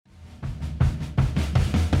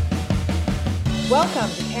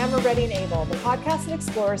Welcome to Camera Ready and Able, the podcast that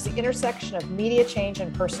explores the intersection of media change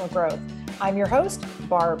and personal growth. I'm your host,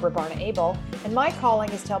 Barbara Barna Abel, and my calling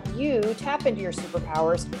is to help you tap into your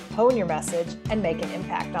superpowers, hone your message, and make an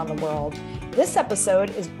impact on the world. This episode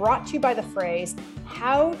is brought to you by the phrase,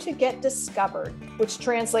 how to get discovered, which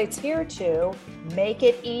translates here to make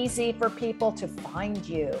it easy for people to find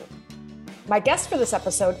you. My guest for this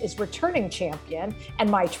episode is returning champion and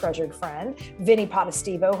my treasured friend, Vinny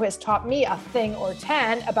Potestivo, who has taught me a thing or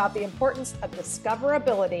 10 about the importance of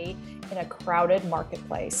discoverability in a crowded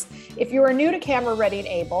marketplace. If you are new to Camera Ready and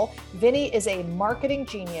Able, Vinny is a marketing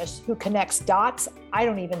genius who connects dots I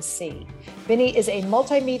don't even see. Vinny is a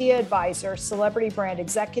multimedia advisor, celebrity brand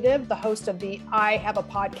executive, the host of the I Have a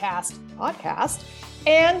podcast,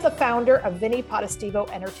 and the founder of Vinny Potestivo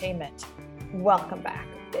Entertainment. Welcome back,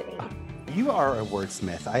 Vinny. You are a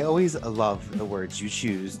wordsmith. I always love the words you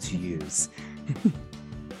choose to use.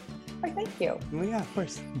 Thank you. Well, yeah, of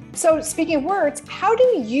course. So speaking of words, how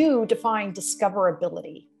do you define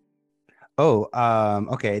discoverability?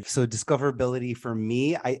 Okay. So discoverability for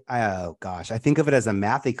me, I think of it as a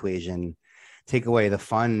math equation. Take away the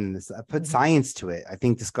fun, put science to it. I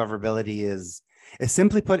think discoverability is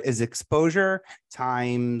simply put is exposure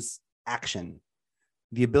times action.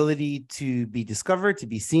 The ability to be discovered, to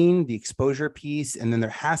be seen, the exposure piece, and then there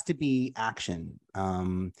has to be action.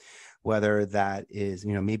 Whether that is,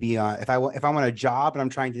 maybe if I want a job and I'm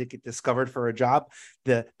trying to get discovered for a job,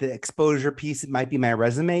 the exposure piece, it might be my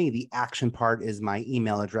resume. The action part is my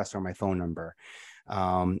email address or my phone number.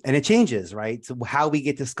 And it changes, right? So how we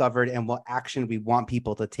get discovered and what action we want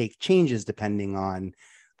people to take changes depending on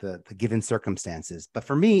the given circumstances. But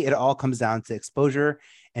for me, it all comes down to exposure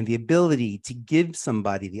and the ability to give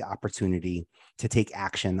somebody the opportunity to take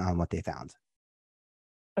action on what they found.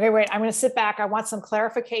 Okay, wait, I'm going to sit back. I want some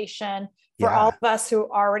clarification for all of us who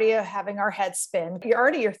already are having our heads spin.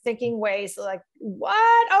 You're thinking ways like,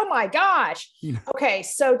 what? Oh my gosh. Okay,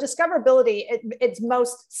 so discoverability, it's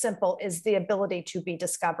most simple is the ability to be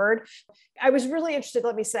discovered. I was really interested,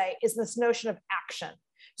 let me say, is this notion of action.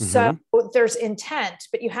 So there's intent,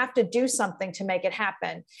 but you have to do something to make it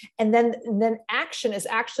happen. And then action is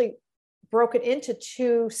actually broken into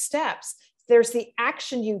two steps. There's the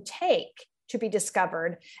action you take to be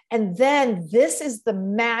discovered. And then this is the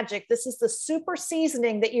magic. This is the super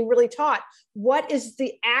seasoning that you really taught. What is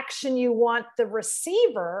the action you want the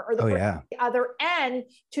receiver or the other end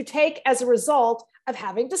to take as a result of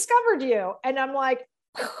having discovered you? And I'm like,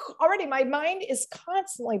 already my mind is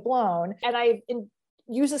constantly blown. And I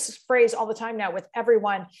use this phrase all the time now with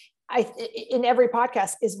everyone. In every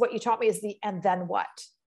podcast is what you taught me is the, and then what?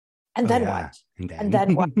 And then what? And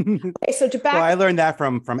then what? Okay, so well, I learned that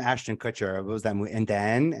from Ashton Kutcher. What was that movie? And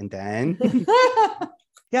then.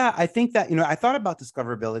 Yeah, I think that, I thought about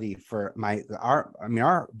discoverability for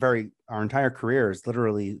our entire career is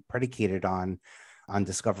literally predicated on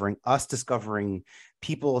discovering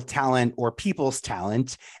people's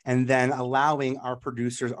talent, and then allowing our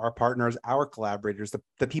producers, our partners, our collaborators,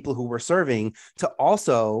 the people who we're serving to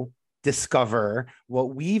also discover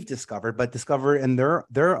what we've discovered, but discover in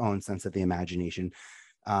their own sense of the imagination.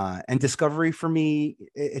 And discovery for me,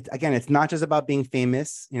 it's not just about being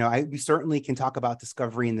famous. We certainly can talk about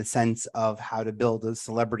discovery in the sense of how to build a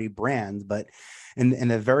celebrity brand, but in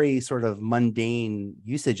the very sort of mundane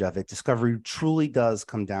usage of it, discovery truly does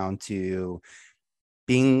come down to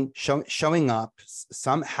being showing up,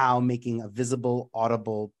 somehow making a visible,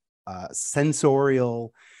 audible,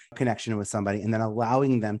 sensorial connection with somebody, and then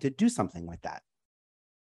allowing them to do something with that.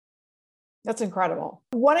 That's incredible.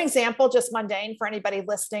 One example, just mundane for anybody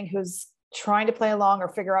listening who's trying to play along or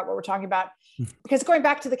figure out what we're talking about, because going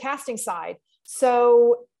back to the casting side.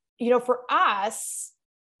 So, for us,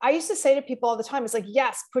 I used to say to people all the time, it's like,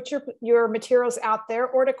 yes, put your materials out there,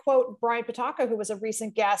 or to quote Brian Pataka, who was a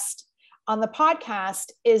recent guest on the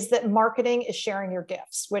podcast, is that marketing is sharing your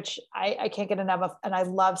gifts, which I can't get enough of. And I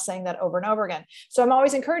love saying that over and over again. So I'm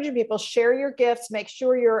always encouraging people, share your gifts, make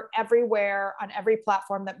sure you're everywhere on every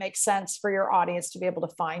platform that makes sense for your audience to be able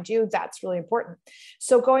to find you. That's really important.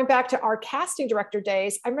 So going back to our casting director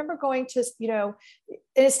days, I remember going to, and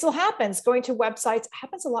it still happens, going to websites. It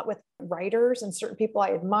happens a lot with writers and certain people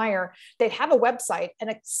I admire. They'd have a website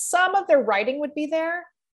and some of their writing would be there,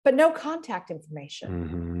 but no contact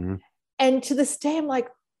information. And to this day, I'm like,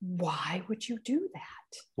 why would you do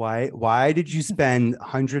that? Why did you spend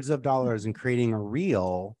hundreds of dollars in creating a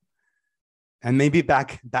reel And maybe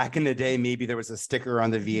back in the day, maybe there was a sticker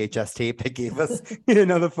on the VHS tape that gave us,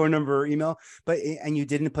 the phone number or email, and you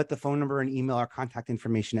didn't put the phone number and email or contact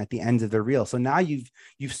information at the end of the reel. So now you've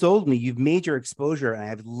sold me, you've made your exposure, and I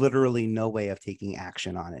have literally no way of taking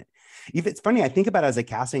action on it. It's funny, I think about it as a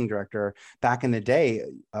casting director back in the day,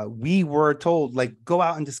 we were told, like, go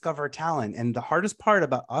out and discover talent. And the hardest part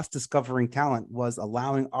about us discovering talent was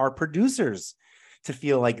allowing our producers to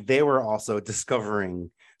feel like they were also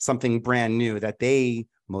discovering something brand new that they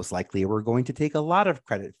most likely were going to take a lot of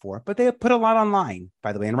credit for, but they put a lot online,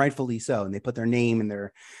 by the way, and rightfully so. And they put their name and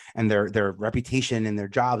their reputation and their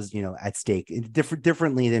jobs, at stake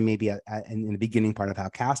differently than maybe in the beginning part of how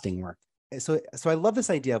casting worked. So I love this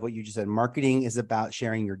idea of what you just said. Marketing is about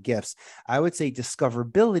sharing your gifts. I would say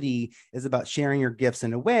discoverability is about sharing your gifts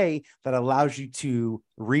in a way that allows you to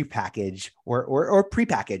repackage or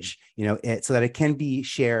prepackage, it so that it can be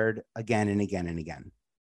shared again and again and again.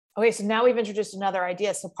 Okay, so now we've introduced another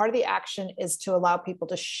idea. So part of the action is to allow people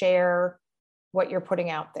to share what you're putting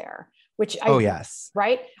out there, yes.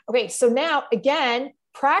 Right? Okay, so now again,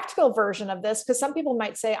 practical version of this, because some people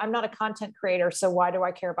might say, I'm not a content creator, so why do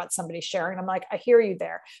I care about somebody sharing? I'm like, I hear you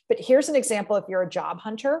there. But here's an example. If you're a job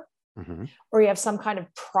hunter or you have some kind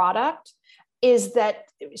of product, is that,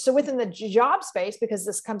 so within the job space, because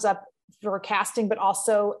this comes up for casting, but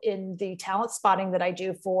also in the talent spotting that I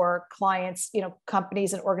do for clients,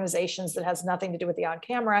 companies and organizations that has nothing to do with the on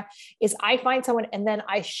camera, is I find someone and then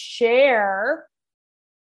I share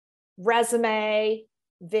resume,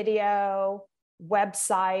 video,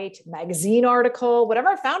 website, magazine article, whatever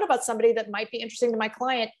I found about somebody that might be interesting to my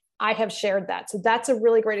client, I have shared that. So that's a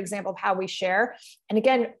really great example of how we share. And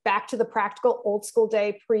again, back to the practical old school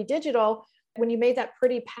day, pre-digital, when you made that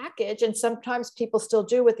pretty package, and sometimes people still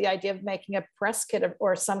do with the idea of making a press kit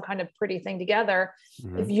or some kind of pretty thing together.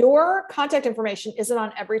 If your contact information isn't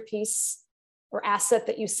on every piece or asset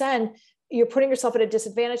that you send, you're putting yourself at a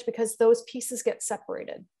disadvantage because those pieces get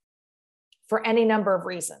separated for any number of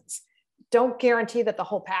reasons. Don't guarantee that the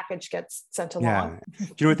whole package gets sent along. Yeah.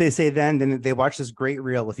 Do you know what they say then? Then they watch this great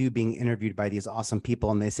reel with you being interviewed by these awesome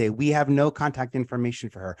people, and they say, we have no contact information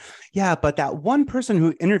for her. Yeah, but that one person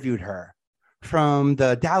who interviewed her from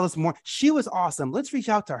the Dallas Morning, she was awesome. Let's reach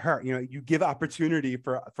out to her. You give opportunity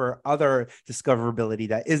for other discoverability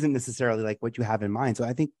that isn't necessarily like what you have in mind. So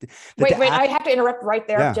I think wait, I have to interrupt right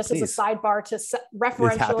there, yeah, just please. as a sidebar to referentially.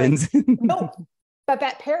 This happens. No,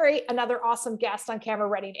 Babette Perry, another awesome guest on Camera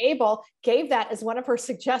Ready and Able, gave that as one of her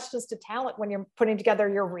suggestions to talent when you're putting together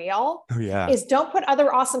your reel. Oh, yeah. Is don't put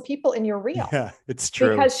other awesome people in your reel. Yeah, it's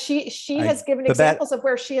true. Because she has given examples of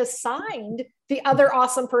where she has signed the other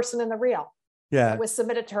awesome person in the reel. Yeah. It was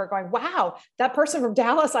submitted to her going, wow, that person from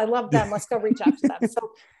Dallas, I love them. Let's go reach out to them.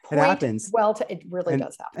 So it happens. It really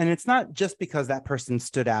does happen. And it's not just because that person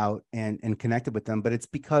stood out and connected with them, but it's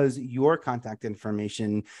because your contact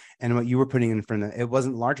information and what you were putting in front of them, it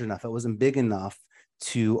wasn't large enough. It wasn't big enough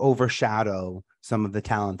to overshadow some of the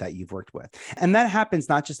talent that you've worked with. And that happens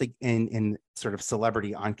not just like in sort of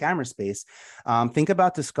celebrity on camera space. Think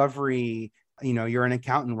about discovery. You're an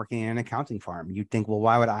accountant working in an accounting firm. You'd think, well,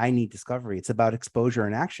 why would I need discovery? It's about exposure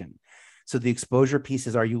and action. So the exposure piece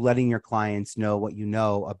is, are you letting your clients know what you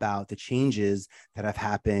know about the changes that have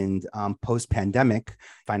happened post-pandemic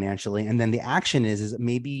financially? And then the action is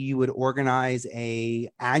maybe you would organize a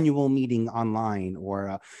annual meeting online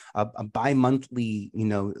or a bi-monthly,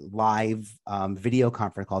 live video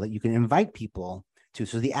conference call that you can invite people to.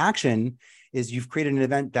 So the action is you've created an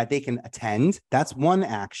event that they can attend. That's one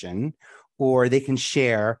action. Or they can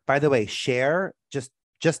share. By the way, share just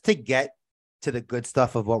to get to the good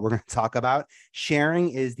stuff of what we're going to talk about. Sharing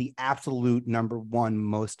is the absolute number one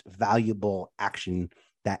most valuable action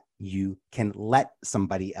that you can let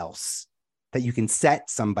somebody else, that you can set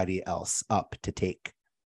somebody else up to take.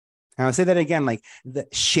 And I'll say that again, like the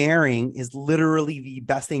sharing is literally the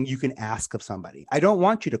best thing you can ask of somebody. I don't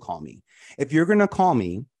want you to call me. If you're going to call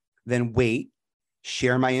me, then wait,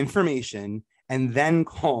 share my information, and then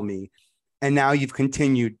call me. And now you've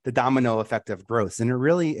continued the domino effect of growth. And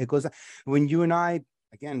it goes, when you and I,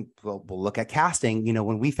 again, we'll look at casting,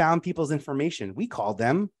 when we found people's information, we called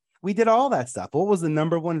them, we did all that stuff. What was the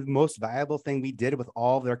number one most valuable thing we did with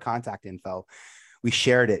all of their contact info? We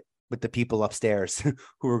shared it with the people upstairs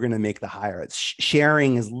who were going to make the hire.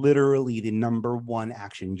 Sharing is literally the number one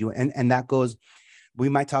action. And that goes, we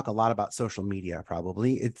might talk a lot about social media,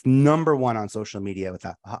 probably. It's number one on social media. With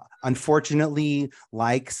that. Unfortunately,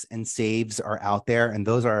 likes and saves are out there, and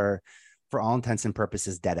those are, for all intents and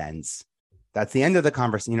purposes, dead ends. That's the end of the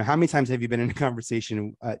conversation. How many times have you been in a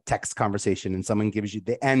conversation, text conversation, and someone gives you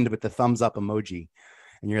the end with the thumbs up emoji,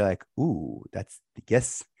 and you're like, ooh, that's,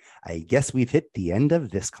 yes, I guess we've hit the end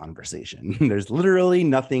of this conversation. There's literally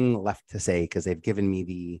nothing left to say because they've given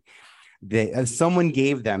me someone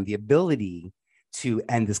gave them the ability to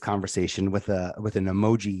end this conversation with an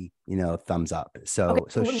emoji, thumbs up. So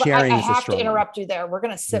sharing I is a have strong to interrupt you there. We're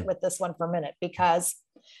going to sit with this one for a minute because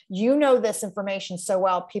you know this information so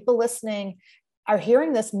well. People listening are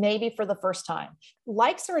hearing this maybe for the first time.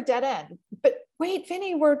 Likes are a dead end. But wait,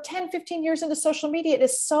 Vinny, we're 10, 15 years into social media. It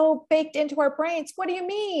is so baked into our brains. What do you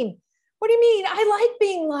mean? What do you mean? I like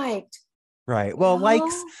being liked. Right. Well,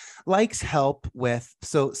 likes help with,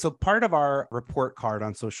 so part of our report card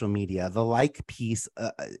on social media, the like piece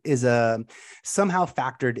is somehow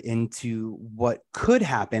factored into what could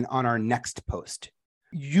happen on our next post.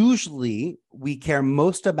 Usually we care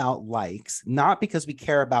most about likes, not because we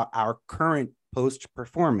care about our current post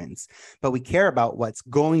performance, but we care about what's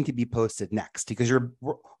going to be posted next, because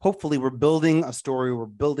hopefully we're building a story, we're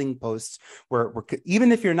building posts where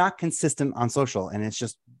even if you're not consistent on social and it's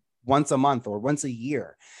just once a month or once a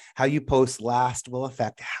year, how you post last will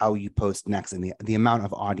affect how you post next and the amount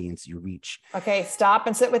of audience you reach. Okay, stop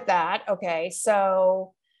and sit with that. Okay,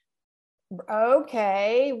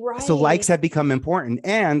 right. So likes have become important,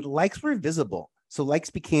 and likes were visible. So likes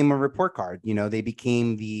became a report card. They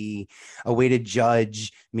became a way to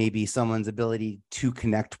judge maybe someone's ability to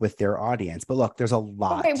connect with their audience. But look, there's a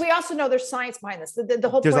lot. Okay, we also know there's science behind this. The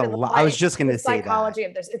whole there's point a of the lot. I was just going to say psychology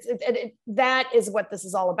of this. That is what this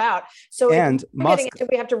is all about. So we have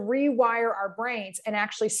to rewire our brains and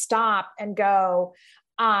actually stop and go.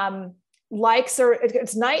 Likes are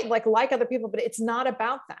it's nice, like other people, but it's not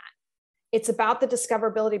about that. It's about the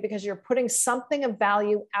discoverability, because you're putting something of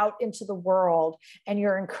value out into the world and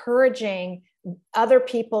you're encouraging other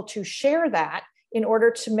people to share that in order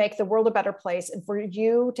to make the world a better place and for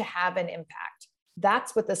you to have an impact.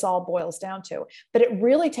 That's what this all boils down to. But it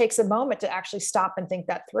really takes a moment to actually stop and think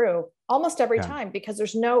that through almost every time, because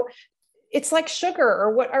it's like sugar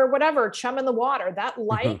or whatever, chum in the water. That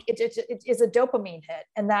it is a dopamine hit.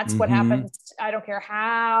 And that's what happens. I don't care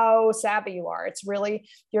how savvy you are. It's really,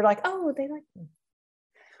 you're like, oh, they like me.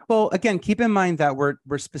 Well, again, keep in mind that we're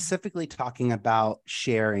specifically talking about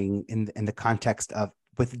sharing in the context of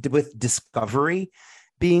with discovery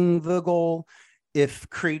being the goal. If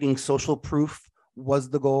creating social proof was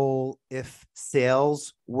the goal, if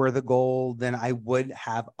sales were the goal, then I would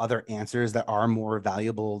have other answers that are more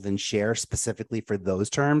valuable than share specifically for those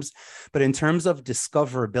terms. But in terms of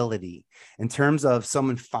discoverability, in terms of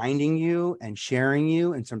someone finding you and sharing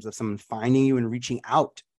you, in terms of someone finding you and reaching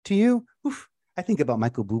out to you, I think about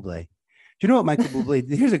Michael Bublé. Do you know what Michael Bublé?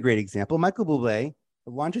 Here's a great example. Michael Bublé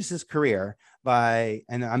launches his career and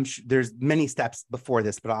I'm sure there's many steps before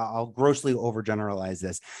this, but I'll grossly overgeneralize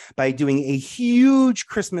this, by doing a huge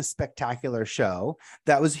Christmas spectacular show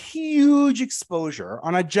that was huge exposure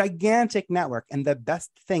on a gigantic network. And the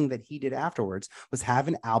best thing that he did afterwards was have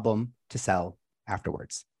an album to sell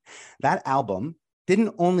afterwards. That album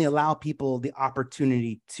didn't only allow people the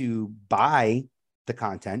opportunity to buy the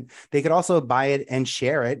content, they could also buy it and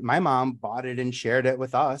share it. My mom bought it and shared it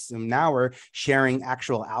with us. And now we're sharing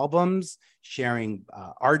actual albums, sharing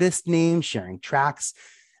artist names, sharing tracks.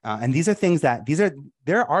 And these are things that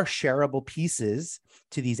there are shareable pieces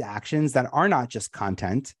to these actions that are not just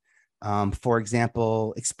content. For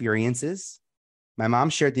example, experiences. My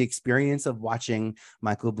mom shared the experience of watching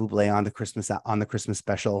Michael Bublé on the Christmas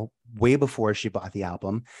special way before she bought the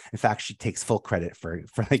album. In fact, she takes full credit for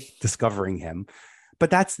like discovering him. But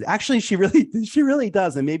that's actually, she really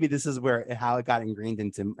does. And maybe this is how it got ingrained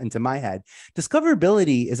into my head.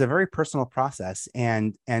 Discoverability is a very personal process.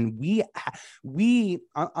 And we,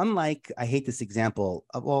 unlike, I hate this example.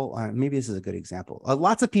 Maybe this is a good example.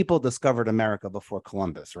 Lots of people discovered America before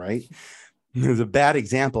Columbus, right? It was a bad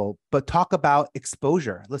example, but talk about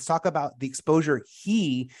exposure. Let's talk about the exposure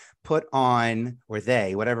he put on, or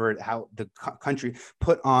they, how the country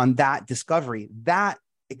put on that discovery. That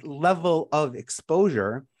level of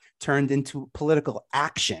exposure turned into political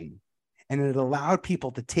action, and it allowed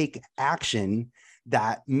people to take action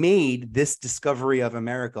that made this discovery of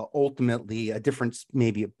America ultimately a different,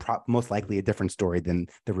 most likely a different story than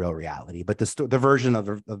the real reality, but the version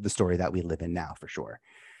of the story that we live in now, for sure.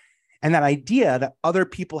 And that idea that other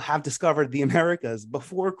people have discovered the Americas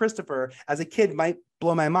before Christopher as a kid might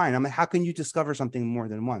blow my mind. I'm like, how can you discover something more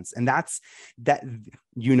than once? And that's that,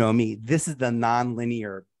 me, this is the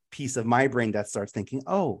nonlinear piece of my brain that starts thinking,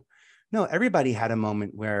 oh, no, everybody had a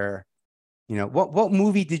moment where, what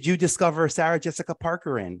movie did you discover Sarah Jessica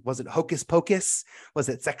Parker in? Was it Hocus Pocus? Was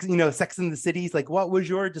it Sex and the Cities? Like, what was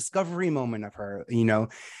your discovery moment of her?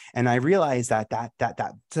 And I realized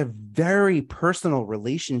that's a very personal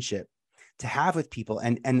relationship to have with people.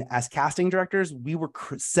 And as casting directors, we were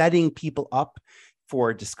setting people up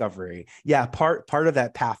for discovery. Yeah, part of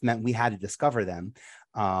that path meant we had to discover them,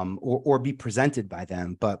 or be presented by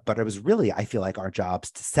them. But it was really, I feel like, our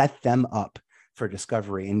jobs to set them up for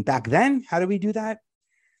discovery. And back then, how do we do that?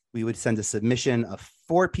 We would send a submission of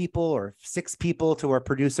 4 people or 6 people to our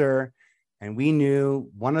producer, and we knew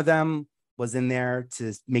one of them was in there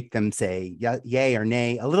to make them say yay or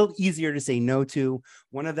nay, a little easier to say no to.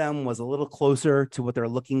 One of them was a little closer to what they're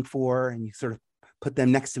looking for, and you sort of put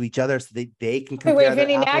them next to each other so they can compare. Wait,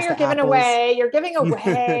 Vinny, now you're giving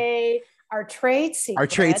away our trade secrets. Our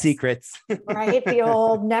trade secrets. Right? The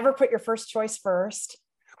old never put your first choice first.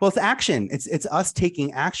 Well, it's action. It's us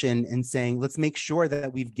taking action and saying, let's make sure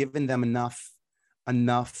that we've given them enough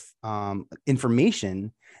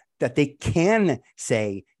information that they can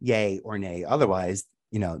say yay or nay. Otherwise,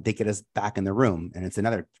 they get us back in the room and it's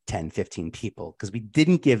another 10, 15 people because we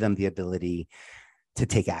didn't give them the ability to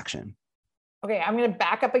take action. Okay, I'm going to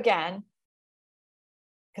back up again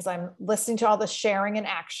because I'm listening to all the sharing and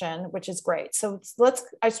action, which is great. So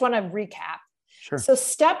I just want to recap. Sure. So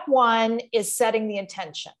step 1 is setting the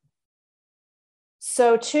intention.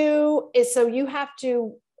 So 2 is, so you have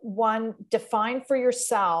to, 1, define for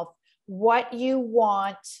yourself what you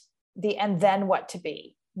want and then what to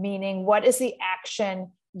be, meaning what is the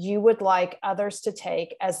action you would like others to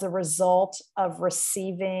take as the result of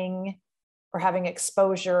receiving or having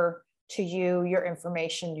exposure to you, your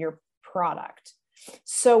information, your product.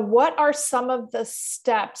 So what are some of the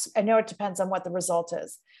steps? I know it depends on what the result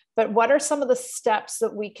is, but what are some of the steps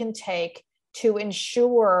that we can take to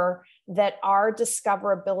ensure that our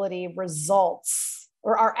discoverability results,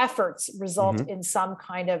 or our efforts result in some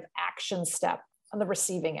kind of action step on the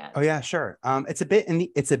receiving end? Oh yeah, sure. It's a bit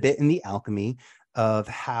in the alchemy of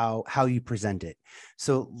how you present it.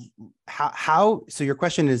 So so your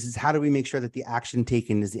question is how do we make sure that the action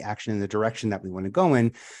taken is the action in the direction that we want to go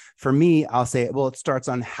in? For me, I'll say, well, it starts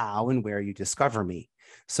on how and where you discover me.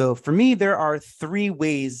 So for me, there are 3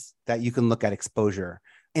 ways that you can look at exposure.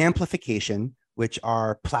 Amplification, which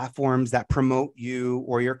are platforms that promote you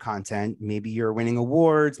or your content. Maybe you're winning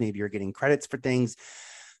awards, maybe you're getting credits for things.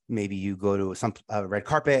 Maybe you go to some red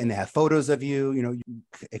carpet and they have photos of you.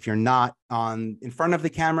 If you're not in front of the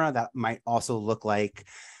camera, that might also look like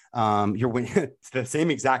you're winning. It's the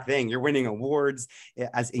same exact thing. You're winning awards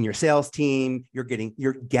as in your sales team. You're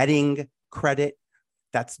getting credit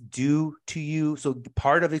that's due to you. So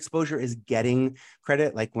part of exposure is getting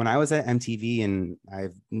credit. Like when I was at MTV and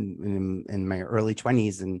in my early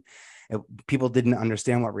 20s and people didn't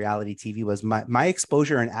understand what reality TV was. My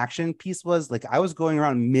exposure and action piece was like, I was going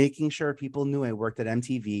around making sure people knew I worked at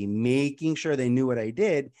MTV, making sure they knew what I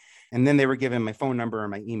did. And then they were given my phone number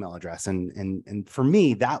and my email address. And for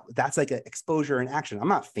me, that's like an exposure and action. I'm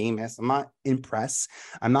not famous. I'm not in press.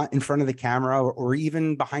 I'm not in front of the camera or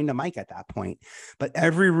even behind a mic at that point. But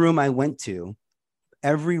every room I went to,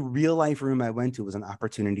 every real life room I went to was an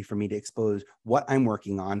opportunity for me to expose what I'm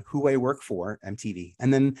working on, who I work for, MTV.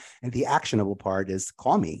 And then the actionable part is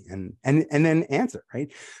call me and then answer,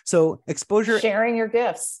 right? So exposure. Sharing your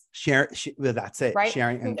gifts. Well, that's it. Right.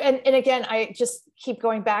 Sharing. And again, I just keep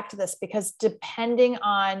going back to this because depending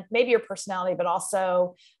on maybe your personality, but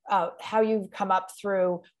also how you've come up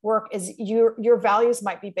through work is your values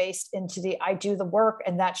might be based into I do the work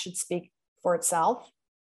and that should speak for itself.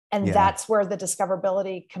 And that's where the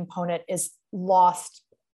discoverability component is lost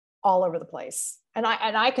all over the place. And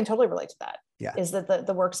I can totally relate to that. Yeah. Is that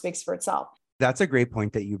the work speaks for itself. That's a great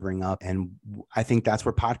point that you bring up. And I think that's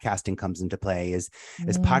where podcasting comes into play is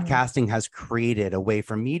podcasting has created a way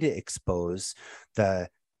for me to expose the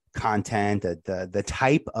content, the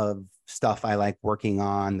type of stuff I like working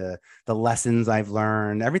on, the lessons I've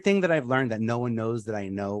learned, everything that I've learned that no one knows that I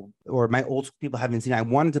know, or my old school people haven't seen. I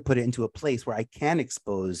wanted to put it into a place where I can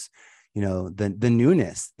expose, the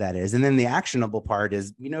newness that is. And then the actionable part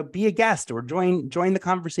is, be a guest or join the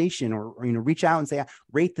conversation or reach out and say,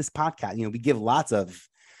 rate this podcast. We give lots of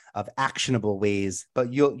actionable ways,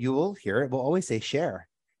 but you will hear it. We'll always say, share,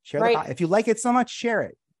 right. If you like it so much, share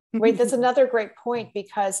it. Right. That's another great point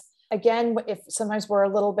because again, if sometimes we're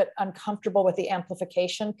a little bit uncomfortable with the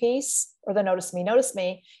amplification piece or the notice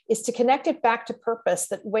me, is to connect it back to purpose,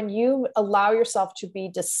 that when you allow yourself to be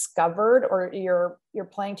discovered or you're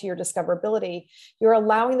playing to your discoverability, you're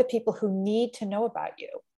allowing the people who need to know about you.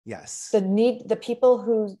 Yes. The people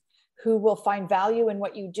who will find value in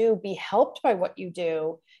what you do, be helped by what you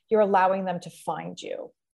do, you're allowing them to find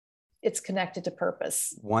you. It's connected to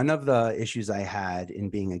purpose. One of the issues I had in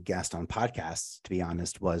being a guest on podcasts, to be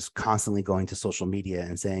honest, was constantly going to social media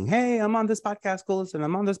and saying, hey, I'm on this podcast, go listen.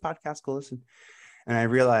 I'm on this podcast, go listen. And I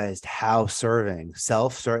realized how serving,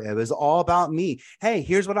 self-serving, it was all about me. Hey,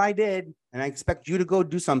 here's what I did. And I expect you to go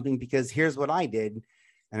do something because here's what I did.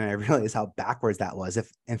 And I realized how backwards that was.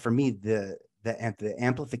 And for me, the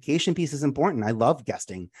amplification piece is important. I love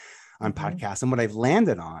guesting on podcasts. And what I've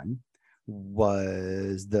landed on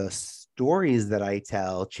was the stories that I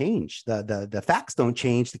tell change. The facts don't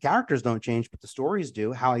change, the characters don't change, but the stories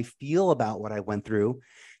do. How I feel about what I went through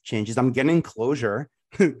changes. I'm getting closure.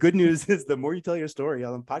 Good news is the more you tell your story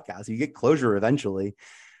on the podcast, you get closure eventually.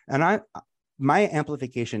 And my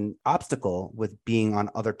amplification obstacle with being on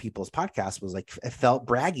other people's podcasts was like, it felt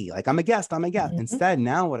braggy. Like I'm a guest. Instead,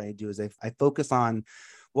 now what I do is I focus on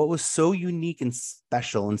what was so unique and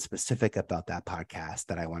special and specific about that podcast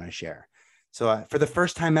that I want to share. So for the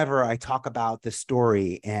first time ever, I talk about the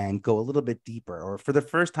story and go a little bit deeper. Or for the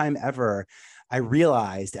first time ever, I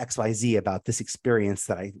realized XYZ about this experience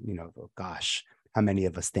that oh gosh, how many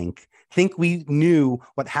of us think we knew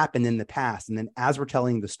what happened in the past. And then as we're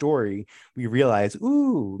telling the story, we realize,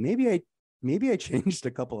 ooh, maybe I changed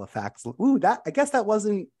a couple of facts. Ooh, I guess that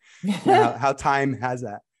wasn't how time has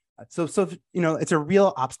that. So, it's a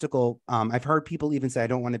real obstacle. I've heard people even say, I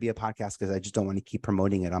don't want to be a podcast because I just don't want to keep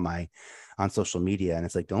promoting it on social media. And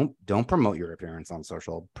it's like, don't promote your appearance on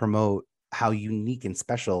social, promote how unique and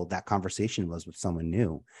special that conversation was with someone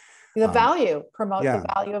new. The value, promote the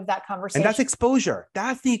value of that conversation. And that's exposure.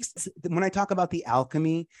 That's when I talk about the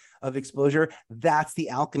alchemy of exposure, that's the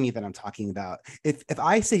alchemy that I'm talking about. If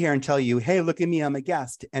I sit here and tell you, hey, look at me, I'm a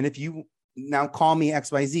guest. And if you now call me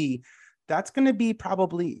XYZ, that's going to be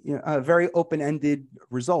probably a very open-ended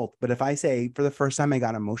result. But if I say, for the first time I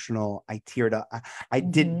got emotional, I teared up, I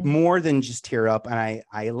did more than just tear up, and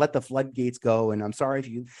I let the floodgates go. And I'm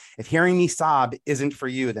sorry if hearing me sob isn't for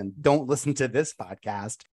you, then don't listen to this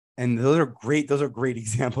podcast. And those are great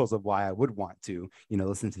examples of why I would want to,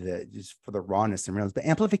 listen to just for the rawness and realness. But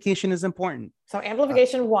amplification is important. So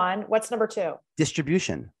amplification one, what's number two?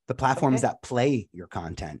 Distribution, the platforms that play your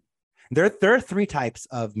content. There are three types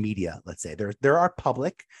of media, let's say. There are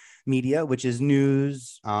public media, which is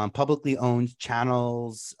news, publicly owned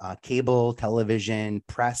channels, cable, television,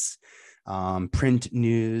 press, print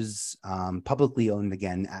news, publicly owned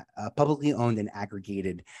and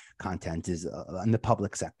aggregated content is in the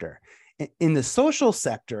public sector. In the social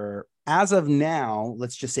sector, as of now,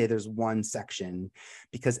 let's just say there's one section,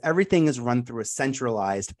 because everything is run through a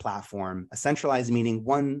centralized platform, a centralized meaning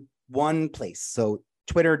one place. So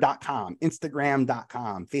Twitter.com,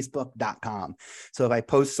 Instagram.com, Facebook.com. So if I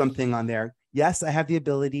post something on there, yes, I have the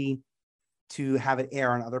ability to have it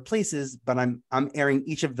air on other places, but I'm airing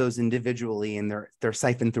each of those individually, and they're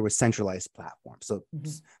siphoned through a centralized platform. So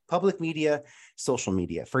public media, social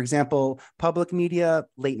media. For example, public media,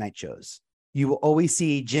 late night shows. You will always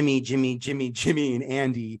see Jimmy, and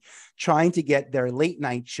Andy trying to get their late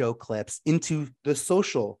night show clips into the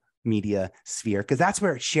social media sphere, because that's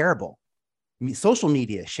where it's shareable. Social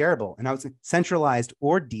media is shareable, and I was centralized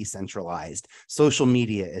or decentralized. Social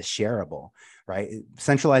media is shareable, right?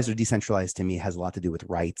 Centralized or decentralized to me has a lot to do with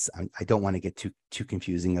rights. I don't want to get too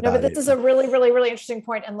confusing about it. No, but this is a really, really, really interesting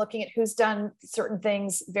point, and looking at who's done certain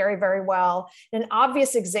things very, very well. An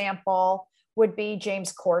obvious example would be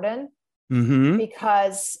James Corden,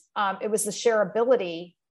 because it was the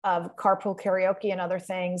shareability of Carpool Karaoke and other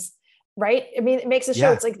things, right? I mean, it makes a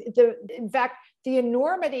show. It's like in fact, the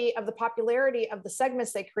enormity of the popularity of the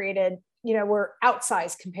segments they created, were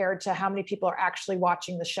outsized compared to how many people are actually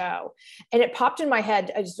watching the show. And it popped in my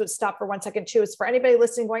head. I just would stop for 1 second too. It's for anybody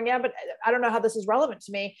listening going, yeah, but I don't know how this is relevant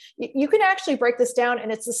to me. You can actually break this down.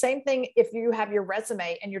 And it's the same thing if you have your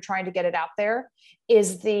resume and you're trying to get it out there,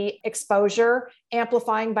 is the exposure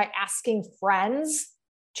amplifying by asking friends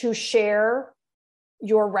to share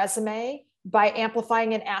your resume, by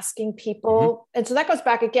amplifying and asking people. And so that goes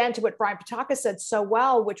back again to what Brian Pataka said so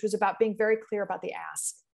well, which was about being very clear about the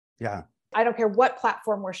ask. Yeah. I don't care what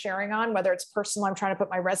platform we're sharing on, whether it's personal, I'm trying to put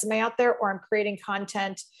my resume out there, or I'm creating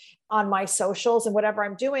content on my socials, and whatever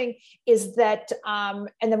I'm doing is that, and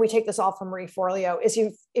then we take this all from Marie Forleo, is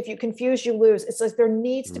if you confuse, you lose. It's like there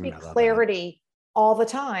needs to be clarity all the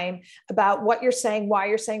time about what you're saying, why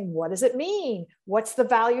you're saying, what does it mean? What's the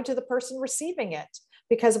value to the person receiving it?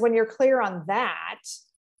 Because when you're clear on that,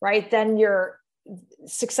 right, then your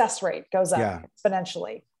success rate goes up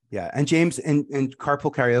exponentially. Yeah. And James and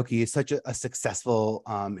Carpool Karaoke is such a successful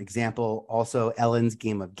example. Also, Ellen's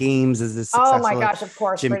Game of Games is a successful. Oh my gosh, of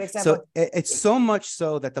course. Great example. So it's so much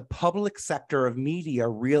so that the public sector of media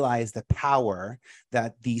realize the power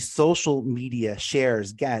that the social media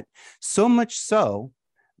shares get, so much so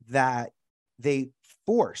that they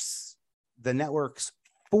force the networks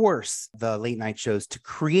force the late night shows to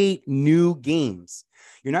create new games.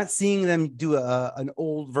 You're not seeing them do an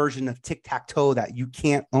old version of tic-tac-toe that you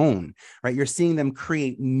can't own, right? You're seeing them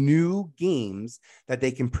create new games that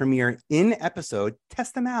they can premiere in episode,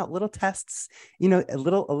 test them out, little tests, a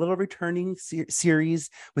little returning series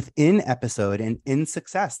within episode, and in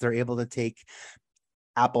success, they're able to take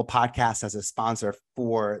Apple Podcasts as a sponsor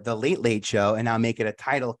for the Late Late Show and now make it a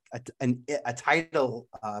title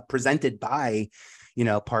presented by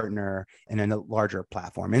partner and in a larger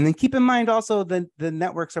platform. And then keep in mind also the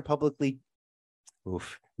networks are publicly,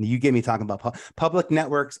 you get me talking about public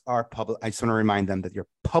networks are public. I just want to remind them that you're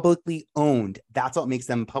publicly owned. That's what makes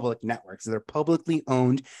them public networks. They're publicly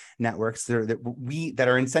owned networks that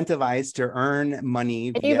are incentivized to earn money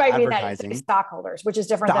via advertising. Stockholders, which is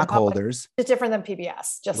different it's different than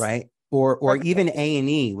PBS, just right. Or even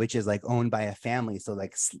A&E, which is like owned by a family. So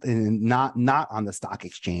like not on the stock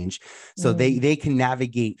exchange. So they can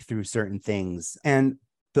navigate through certain things. And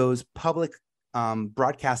those public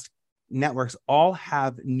broadcast networks all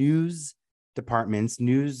have news departments,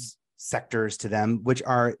 news sectors to them, which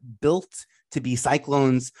are built to be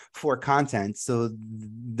cyclones for content. So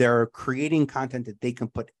they're creating content that they can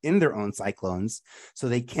put in their own cyclones so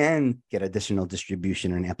they can get additional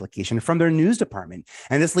distribution and amplification from their news department.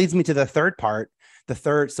 And this leads me to the third part.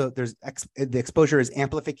 So there's the exposure is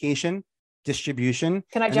amplification, distribution.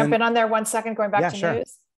 Can I jump in on there 1 second, going back to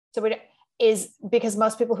news? So is because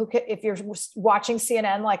most people if you're watching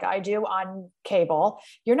CNN like I do on cable,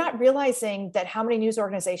 you're not realizing that how many news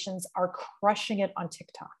organizations are crushing it on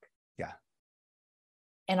TikTok. Yeah.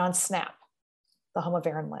 And on Snap, the home of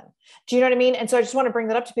Aaron Lynn. Do you know what I mean? And so I just want to bring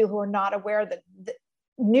that up to people who are not aware that the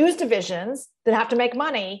news divisions that have to make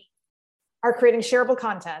money are creating shareable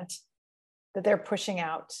content that they're pushing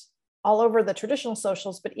out all over the traditional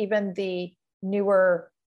socials, but even the newer,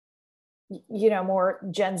 more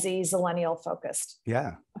Gen Z, Zillennial focused.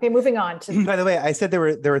 Yeah. Okay, moving on to. By the way, I said there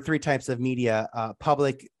were three types of media: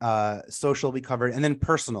 public, social, we covered, and then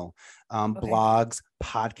personal, blogs,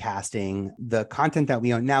 podcasting, the content that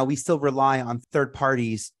we own. Now we still rely on third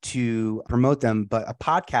parties to promote them, but a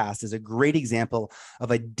podcast is a great example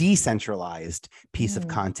of a decentralized piece of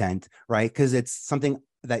content, right? Because it's something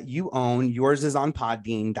that you own. Yours is on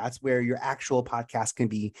Podbean. That's where your actual podcast can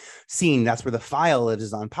be seen. That's where the file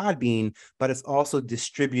is on Podbean, but it's also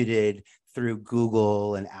distributed through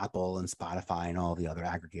Google and Apple and Spotify and all the other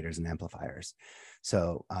aggregators and amplifiers.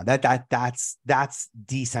 So that's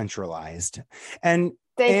decentralized. And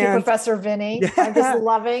Thank you, Professor Vinny. Yeah. I'm just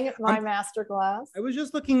loving my masterclass. I was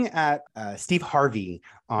just looking at Steve Harvey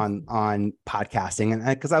on podcasting, and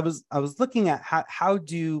because I was looking at how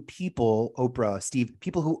do people, Oprah, Steve,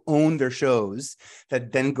 people who own their shows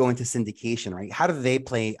that then go into syndication, right? How do they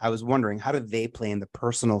play? I was wondering, how do they play in the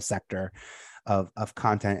personal sector of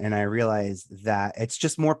content? And I realized that it's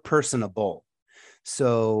just more personable.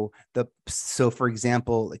 So for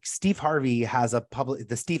example, like Steve Harvey has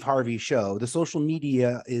the Steve Harvey Show. The social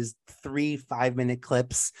media is 3 5-minute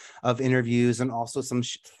clips of interviews and also some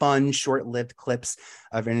fun, short-lived clips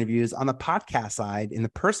of interviews. On the podcast side, in the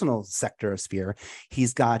personal sector of sphere,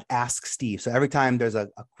 he's got Ask Steve. So every time there's a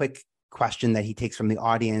quick question that he takes from the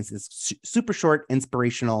audience, is super short,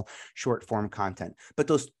 inspirational, short form content. But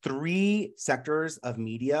those 3 sectors of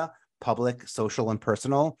media, public, social, and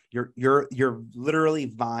personal, you're literally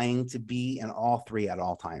vying to be in all 3 at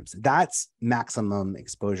all times. That's maximum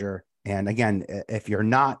exposure. And again, if you're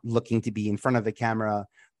not looking to be in front of the camera,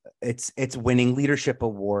 it's winning leadership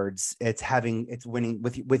awards. It's winning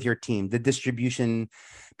with your team. The distribution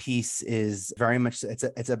piece is very much,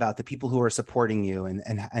 it's about the people who are supporting you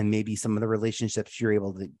and maybe some of the relationships you're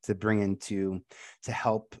able to bring into to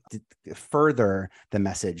help further the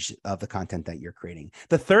message of the content that you're creating.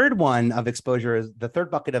 The third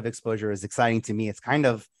bucket of exposure is exciting to me. It's kind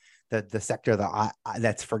of the sector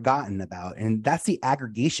that's forgotten about, and that's the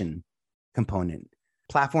aggregation component.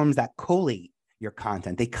 Platforms that collate your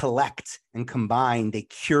content, they collect and combine, they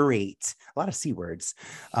curate, a lot of C words,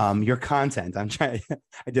 your content. I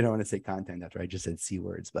didn't want to say content after I just said C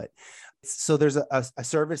words, but so there's a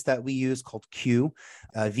service that we use called Q,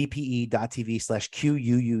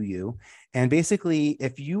 vpe.tv/QUUU. And basically,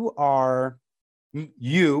 if you are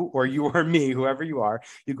you or me, whoever you are,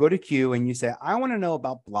 you go to Q and you say, I want to know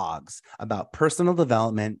about blogs, about personal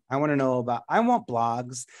development. I want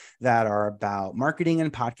blogs that are about marketing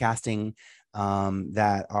and podcasting,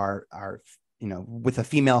 that are with a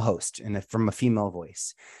female host and from a female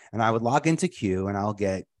voice. And I would log into Q and I'll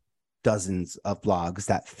get dozens of blogs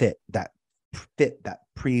that fit fit that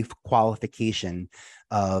pre-qualification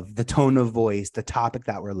of the tone of voice, the topic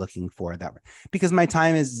that we're looking for, that because my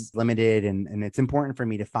time is limited, and it's important for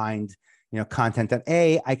me to find, content that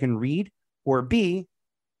A, I can read, or B,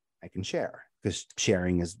 I can share, because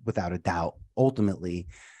sharing is without a doubt ultimately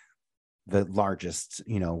the largest,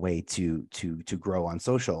 way to grow on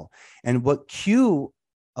social. And what Q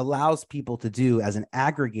allows people to do as an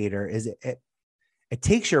aggregator is it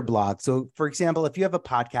takes your blog. So for example, if you have a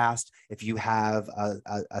podcast, if you have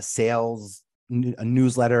a sales, a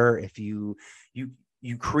newsletter, if you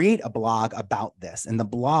create a blog about this, and the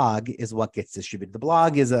blog is what gets distributed. The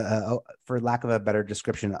blog is for lack of a better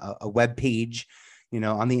description, a web page,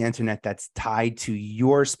 on the internet that's tied to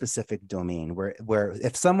your specific domain, where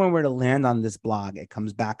if someone were to land on this blog, it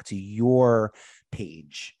comes back to your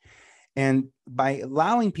page. And by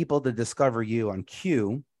allowing people to discover you on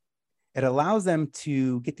Q, it allows them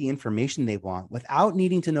to get the information they want without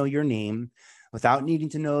needing to know your name, without needing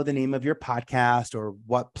to know the name of your podcast or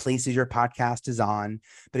what places your podcast is on,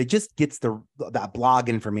 but it just gets that blog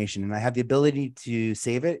information. And I have the ability to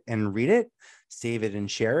save it and read it, save it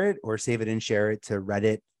and share it, or save it and share it to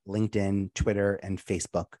Reddit, LinkedIn, Twitter, and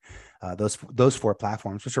Facebook. Those 4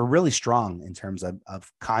 platforms, which are really strong in terms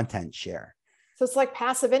of content share. So it's like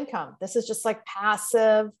passive income. This is just like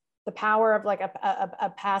passive, the power of like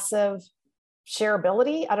a passive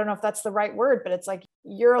shareability. I don't know if that's the right word, but it's like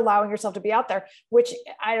you're allowing yourself to be out there, which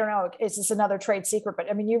I don't know, is this another trade secret? But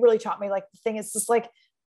I mean, you really taught me, like, the thing is just like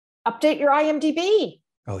update your IMDb.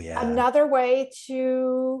 Oh yeah. Another way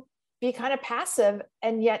to be kind of passive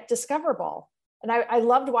and yet discoverable. And I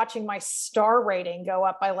loved watching my star rating go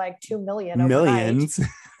up by like 2 million overnight. Millions.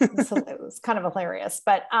 So it was kind of hilarious,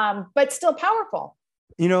 but still powerful.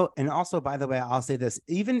 And also, by the way, I'll say this,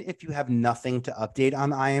 even if you have nothing to update on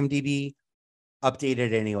IMDb, update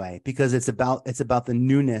it anyway, because it's about the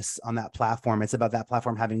newness on that platform. It's about that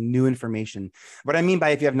platform having new information. What I mean by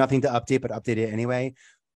if you have nothing to update, but update it anyway,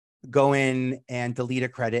 go in and delete a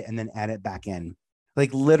credit and then add it back in.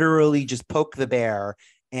 Like literally just poke the bear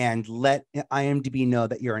and let IMDb know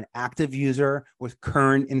that you're an active user with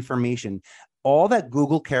current information. All that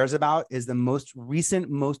Google cares about is the most recent,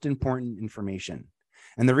 most important information.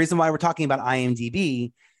 And the reason why we're talking about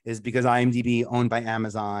IMDb is because IMDb, owned by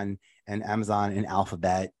Amazon, and Amazon and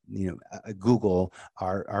Alphabet, Google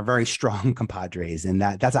are very strong compadres, and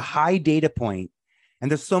that's a high data point. And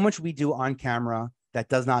there's so much we do on camera that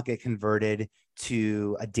does not get converted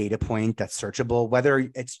to a data point that's searchable, whether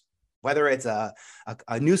it's a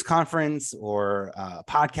news conference or a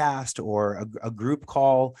podcast or a group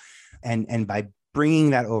call, and by bringing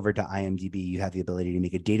that over to IMDb, you have the ability to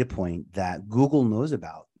make a data point that Google knows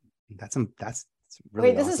about. That's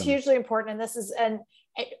really this awesome. is hugely important. And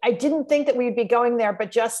I didn't think that we'd be going there,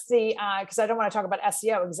 but just because I don't want to talk about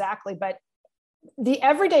SEO exactly, but the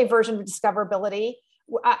everyday version of discoverability.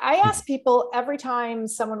 I ask people every time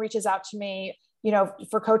someone reaches out to me,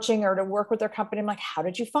 for coaching or to work with their company, I'm like, how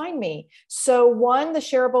did you find me? So one, the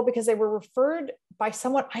shareable, because they were referred by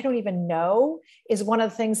someone I don't even know, is one of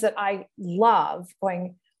the things that I love.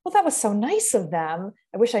 Going, well, that was so nice of them.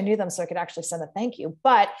 I wish I knew them so I could actually send a thank you,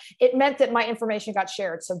 but it meant that my information got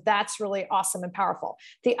shared. So that's really awesome and powerful.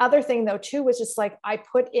 The other thing though, too, was just like, I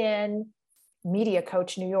put in Media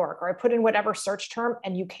Coach New York, or I put in whatever search term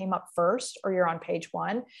and you came up first, or you're on page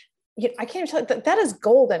 1. I can't tell you, that is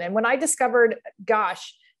golden. And when I discovered,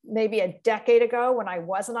 maybe a decade ago, when I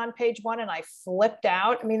wasn't on page 1 and I flipped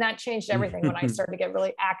out, I mean, that changed everything when I started to get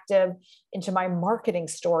really active into my marketing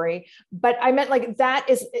story. But I meant like, that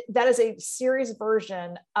is a series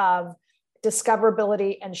version of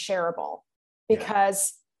discoverability and shareable,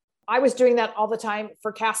 because I was doing that all the time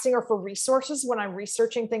for casting or for resources when I'm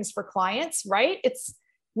researching things for clients, right? It's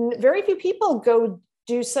very few people go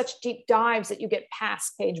do such deep dives that you get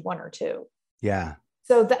past page 1 or 2. Yeah.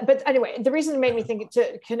 So but anyway, the reason it made me think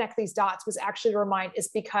to connect these dots was actually to remind, is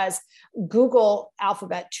because Google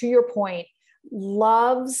Alphabet, to your point,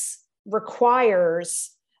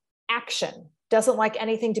 requires action, doesn't like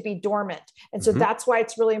anything to be dormant. And so that's why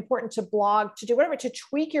it's really important to blog, to do whatever, to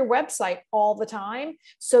tweak your website all the time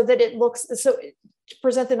so that it looks, to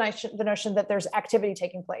present the notion that there's activity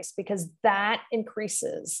taking place, because that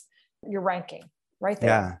increases your ranking right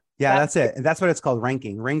there. Yeah, that's it. That's what it's called,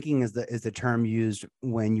 ranking. Ranking is the term used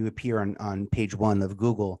when you appear on page 1 of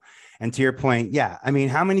Google. And to your point, I mean,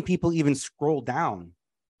 how many people even scroll down?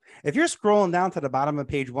 If you're scrolling down to the bottom of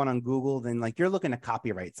page 1 on Google, then like you're looking to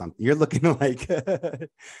copyright something. You're looking to like,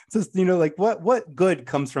 just, like what good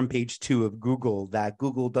comes from page 2 of Google that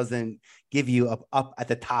Google doesn't give you up at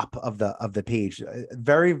the top of the page?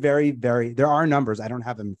 Very, very, very, there are numbers. I don't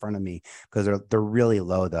have them in front of me because they're really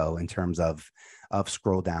low though, in terms of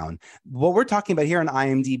scroll down. What we're talking about here on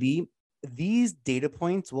IMDb, these data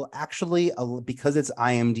points will actually, because it's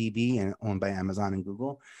IMDb and owned by Amazon and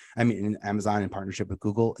Google, I mean, Amazon in partnership with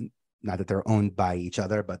Google, not that they're owned by each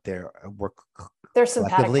other, but they're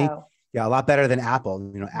collectively. Yeah, a lot better than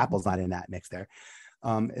Apple. Apple's not in that mix there.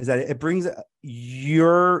 Is that it brings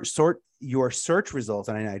your search results,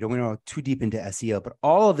 and I don't want to go too deep into SEO, but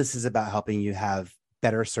all of this is about helping you have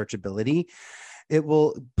better searchability. It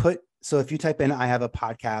will so if you type in, I have a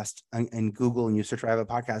podcast in Google and you search for I have a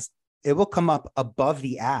podcast, it will come up above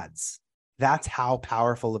the ads. That's how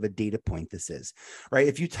powerful of a data point this is, right?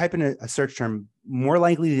 If you type in a search term, more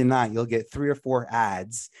likely than not, you'll get 3 or 4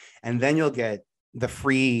 ads, and then you'll get the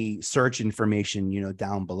free search information,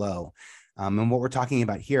 down below. And what we're talking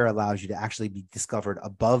about here allows you to actually be discovered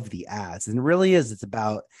above the ads. And it really is, it's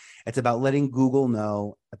about letting Google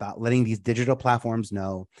know, about letting these digital platforms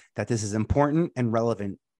know that this is important and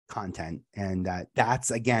relevant content. And that's,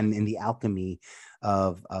 again, in the alchemy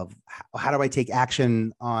of how do I take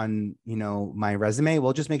action on, my resume?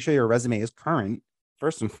 Well, just make sure your resume is current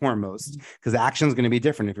first and foremost, because the action is going to be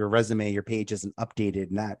different if your resume, your page isn't updated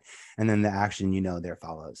and then the action, there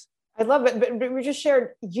follows. I love it. But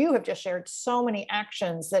you have just shared so many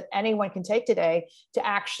actions that anyone can take today to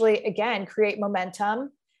actually, again, create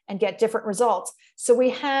momentum and get different results. So we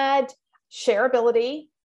had shareability,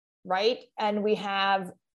 right? And we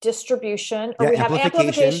have distribution, or we have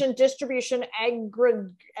amplification, distribution,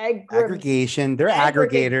 aggregation. They're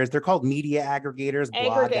aggregators. They're called media aggregators.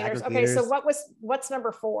 Blog aggregators. Okay, so what's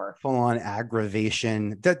number 4? Full on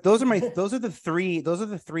aggravation. Those are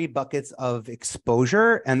the three buckets of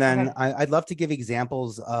exposure. And then I'd love to give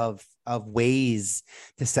examples of ways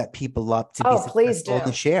to set people up to be successful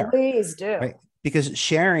to share. Please do. Right? Because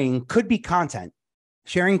sharing could be content.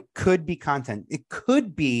 It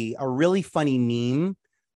could be a really funny meme.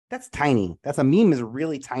 That's tiny. A meme is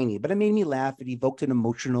really tiny, but it made me laugh. It evoked an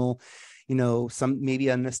emotional, maybe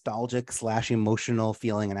a nostalgic / emotional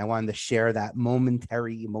feeling. And I wanted to share that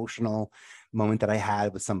momentary emotional moment that I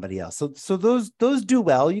had with somebody else. So those do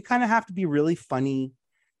well. You kind of have to be really funny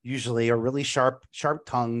usually, or really sharp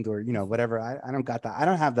tongued, or, whatever. I don't got that. I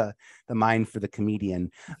don't have the mind for the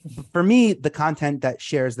comedian. For me, the content that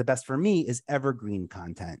shares the best for me is evergreen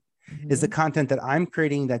content. Is the content that I'm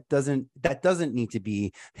creating that doesn't need to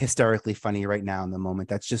be hysterically funny right now in the moment.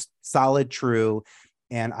 That's just solid, true,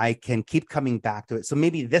 and I can keep coming back to it. So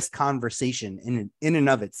maybe this conversation in and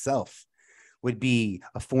of itself would be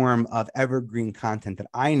a form of evergreen content that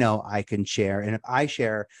I know I can share. And if I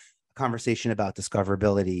share a conversation about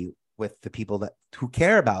discoverability with the people who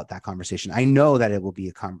care about that conversation, I know that it will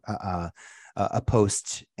be a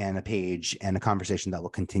post and a page and a conversation that will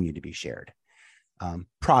continue to be shared.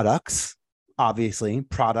 Products are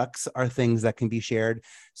things that can be shared.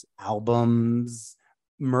 Albums,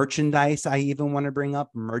 merchandise. I even want to bring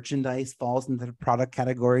up merchandise falls into the product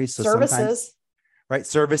category. So services, right?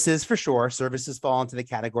 Services for sure. Services fall into the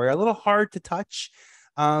category. A little hard to touch.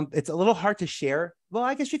 It's a little hard to share. Well,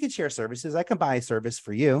 I guess you could share services. I can buy a service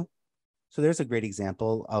for you. So there's a great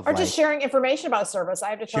example of, or just sharing information about a service.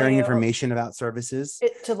 I have to tell sharing information about services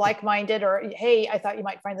to like-minded, or, hey, I thought you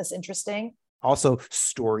might find this interesting. Also,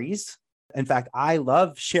 stories. In fact, I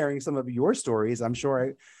love sharing some of your stories. I'm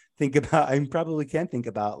sure I probably can think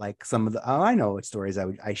about like some of I know what stories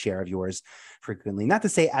I share of yours frequently. Not to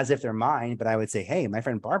say as if they're mine, but I would say, hey, my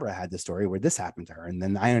friend Barbara had this story where this happened to her. And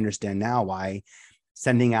then I understand now why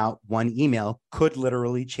sending out one email could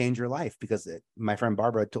literally change your life, because my friend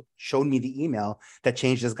Barbara showed me the email that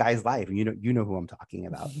changed this guy's life. And you know who I'm talking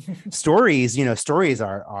about. Stories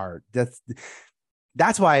are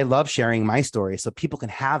that's why I love sharing my stories, so people can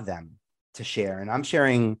have them to share. And I'm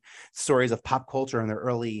sharing stories of pop culture in the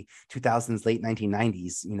early 2000s, late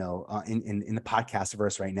 1990s, in the podcast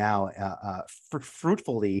verse right now.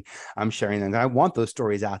 Fruitfully, I'm sharing them. And I want those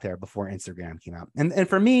stories out there before Instagram came out. And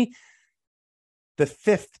for me, the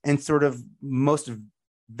fifth and sort of most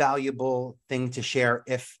valuable thing to share,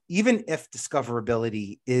 even if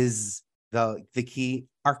discoverability is the key,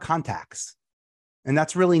 are contacts. And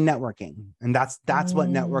that's really networking. And that's what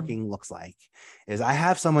networking looks like, is I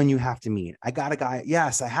have someone you have to meet. I got a guy.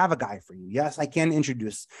 Yes, I have a guy for you. Yes, I can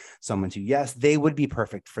introduce someone to you. Yes, they would be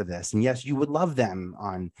perfect for this. And yes, you would love them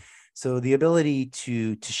on. So the ability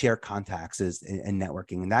to share contacts is in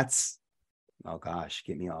networking. And that's, oh gosh,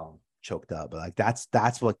 get me all choked up. But like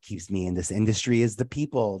that's what keeps me in this industry is the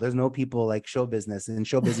people. There's no people like show business, and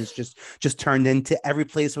show business just turned into every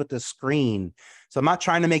place with the screen. So I'm not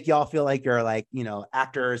trying to make y'all feel like you're like, you know,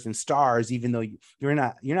 actors and stars, even though you're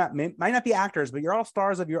not might not be actors, but you're all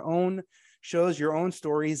stars of your own shows, your own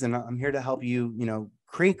stories. And I'm here to help you, you know,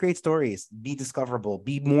 create great stories, be discoverable,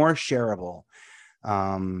 be more shareable.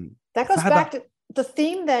 That goes back to the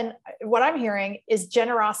theme. Then what I'm hearing is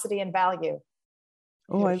generosity and value.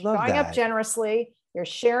 Oh, I love that. Showing up generously, you're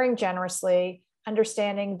sharing generously,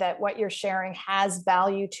 understanding that what you're sharing has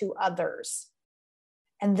value to others.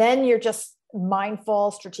 And then you're just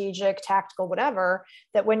mindful, strategic, tactical, whatever,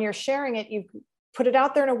 that when you're sharing it, you put it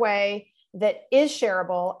out there in a way that is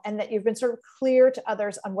shareable, and that you've been sort of clear to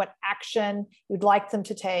others on what action you'd like them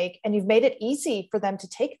to take. And you've made it easy for them to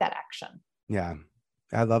take that action. Yeah.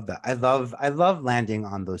 I love that. I love landing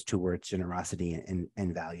on those two words, generosity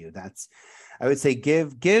and value. That's, I would say,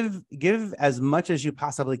 give as much as you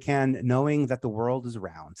possibly can, knowing that the world is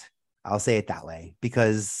round. I'll say it that way,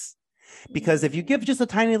 because if you give just a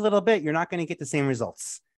tiny little bit, you're not going to get the same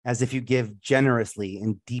results as if you give generously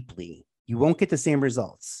and deeply. You won't get the same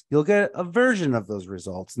results. You'll get a version of those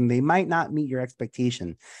results, and they might not meet your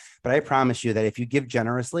expectation. But I promise you that if you give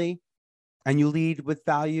generously and you lead with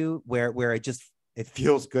value, where it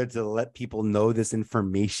feels good to let people know this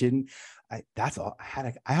information. That's all.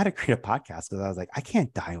 I had to create a podcast because I was like, I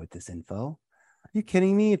can't die with this info. Are you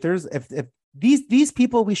kidding me? If these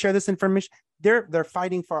people we share this information, they're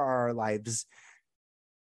fighting for our lives.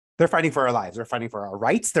 They're fighting for our lives. They're fighting for our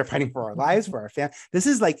rights. They're fighting for our lives, for our family. This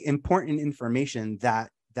is like important information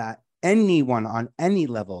that anyone on any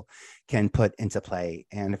level can put into play.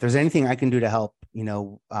 And if there's anything I can do to help, you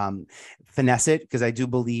know, finesse it, because I do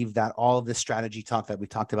believe that all of this strategy talk that we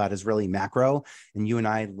talked about is really macro, and you and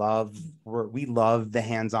I we love the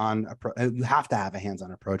hands-on approach. You have to have a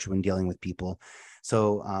hands-on approach when dealing with people.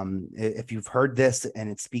 So if you've heard this and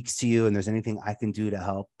it speaks to you, and there's anything I can do to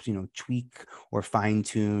help, you know, tweak or fine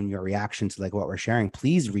tune your reaction to like what we're sharing,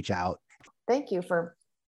 please reach out. Thank you for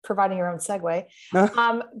providing your own segue,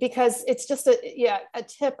 because it's just a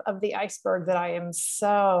tip of the iceberg that I am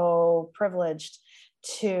so privileged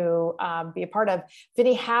to be a part of.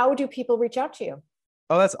 Vinny, how do people reach out to you?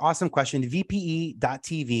 Oh, that's an awesome question.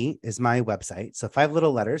 VPE.tv is my website. So 5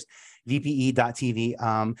 little letters, VPE.tv.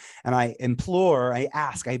 And I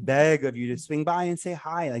ask, I beg of you to swing by and say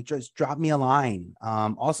hi, like just drop me a line.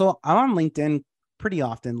 Also, I'm on LinkedIn pretty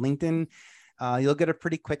often. LinkedIn, you'll get a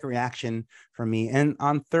pretty quick reaction from me. And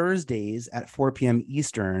on Thursdays at 4 p.m.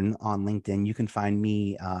 Eastern on LinkedIn, you can find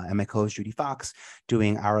me and my co-host Judy Fox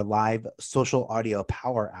doing our live social audio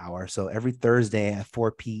power hour. So every Thursday at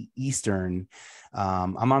 4 p.m. Eastern,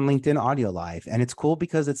 I'm on LinkedIn Audio Live. And it's cool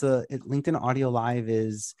because LinkedIn Audio Live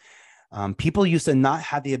is... people used to not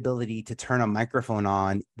have the ability to turn a microphone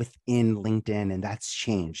on within LinkedIn, and that's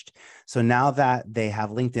changed. So now that they have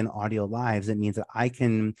LinkedIn Audio Lives, it means that I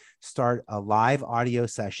can start a live audio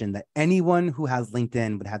session that anyone who has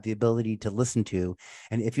LinkedIn would have the ability to listen to.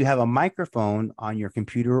 And if you have a microphone on your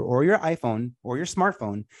computer or your iPhone or your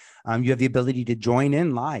smartphone, you have the ability to join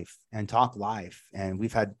in live and talk live. And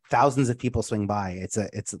we've had thousands of people swing by.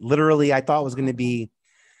 It's literally, I thought it was going to be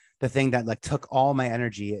the thing that like took all my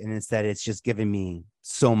energy, and instead it's just given me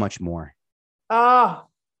so much more. Oh,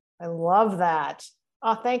 I love that.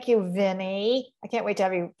 Oh, thank you, Vinny. I can't wait to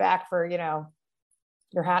have you back for, you know,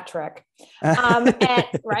 your hat trick.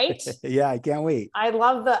 Right? Yeah, I can't wait. I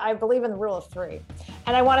believe in the rule of 3.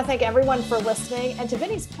 And I want to thank everyone for listening. And to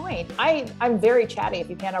Vinny's point, I'm very chatty, if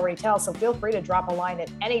you can't already tell. So feel free to drop a line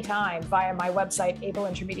at any time via my website,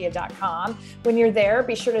 ableintermedia.com. When you're there,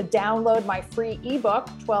 be sure to download my free ebook,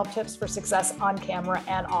 12 Tips for Success on Camera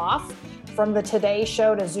and Off. From the Today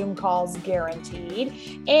Show to Zoom calls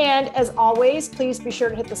guaranteed. And as always, please be sure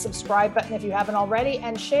to hit the subscribe button if you haven't already,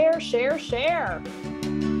 and share.